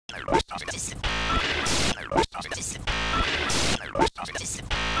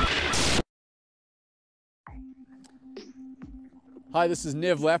Hi, this is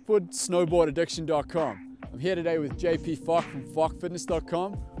Nev Lapwood, snowboardaddiction.com. I'm here today with JP Falk from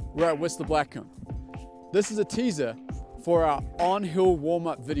falkfitness.com. We're at Whistler Blackcomb. This is a teaser for our on-hill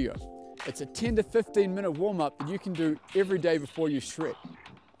warm-up video. It's a 10 to 15 minute warm-up that you can do every day before you shred.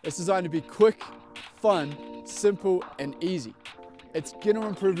 It's designed to be quick, fun, simple, and easy. It's gonna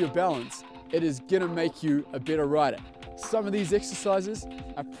improve your balance. It is gonna make you a better rider. Some of these exercises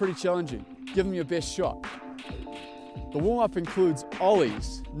are pretty challenging. Give them your best shot. The warm-up includes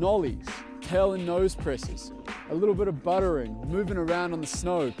ollies, nollies, tail and nose presses, a little bit of buttering, moving around on the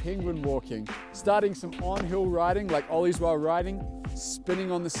snow, penguin walking, starting some on-hill riding like ollies while riding,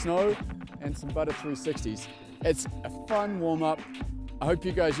 spinning on the snow, and some butter 360s. It's a fun warm-up. I hope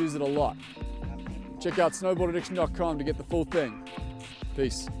you guys use it a lot. Check out snowboardaddiction.com to get the full thing.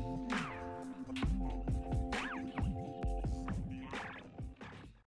 Peace.